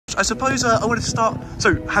I suppose I wanted to start.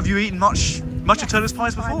 So, have you eaten much of Turner's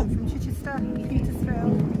pies before? From Chichester,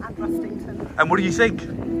 Petersfield, and Rustington. And what do you think?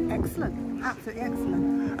 Excellent, absolutely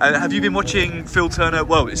excellent. Have you been watching Phil Turner?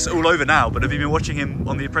 Well, it's all over now, but have you been watching him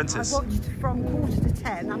on The Apprentice? I watched from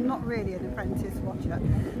 10:15. I'm not really an Apprentice watcher,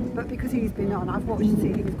 but because he's been on, I've watched to see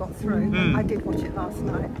who's got through. I did watch it last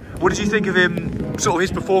night. What did you think of him, sort of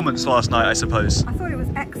his performance last night, I suppose? I thought it was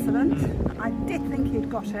excellent. I did think he'd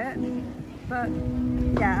got it, but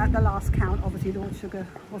yeah, at the last count, obviously Lord Sugar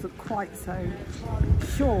wasn't quite so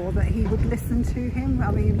sure that he would listen to him.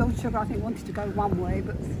 I mean, Lord Sugar, I think, wanted to go one way,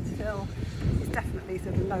 but still, he's definitely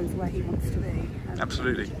sort of knows where he wants to be. And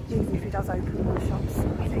absolutely. even if he does open more shops,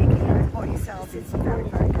 I think what he sells is very,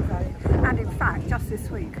 very good value. And in fact, just this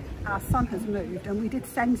week, our son has moved, and we did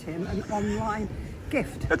send him an online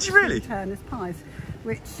gift. That's really? Turner's Pies,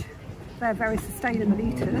 which they're very sustainable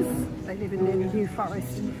eaters. They live in the New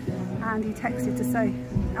Forest, and he texted to say,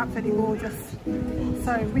 absolutely gorgeous.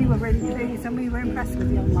 So we were really pleased, and we were impressed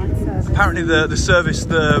with the online service. Apparently the service,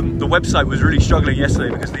 the website was really struggling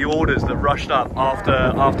yesterday because the orders that rushed up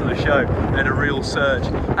after the show had a real surge.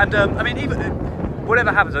 And I mean, even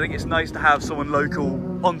whatever happens, I think it's nice to have someone local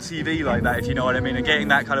on TV like that, if you know what I mean, and getting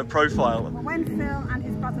that kind of profile. Well, when Phil and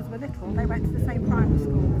his brothers were little, they went to the same primary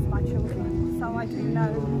school as my children, so I do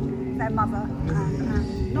know their mother,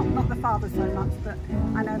 and not the father so much, but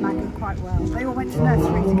I know Maggie quite well. They all went to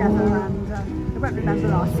nursery together, and they won't remember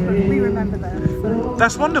us, but we remember them. So.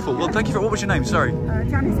 That's wonderful. Well, thank you for. What was your name? Sorry.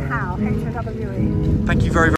 Janice Howe, Howe. Thank you very, very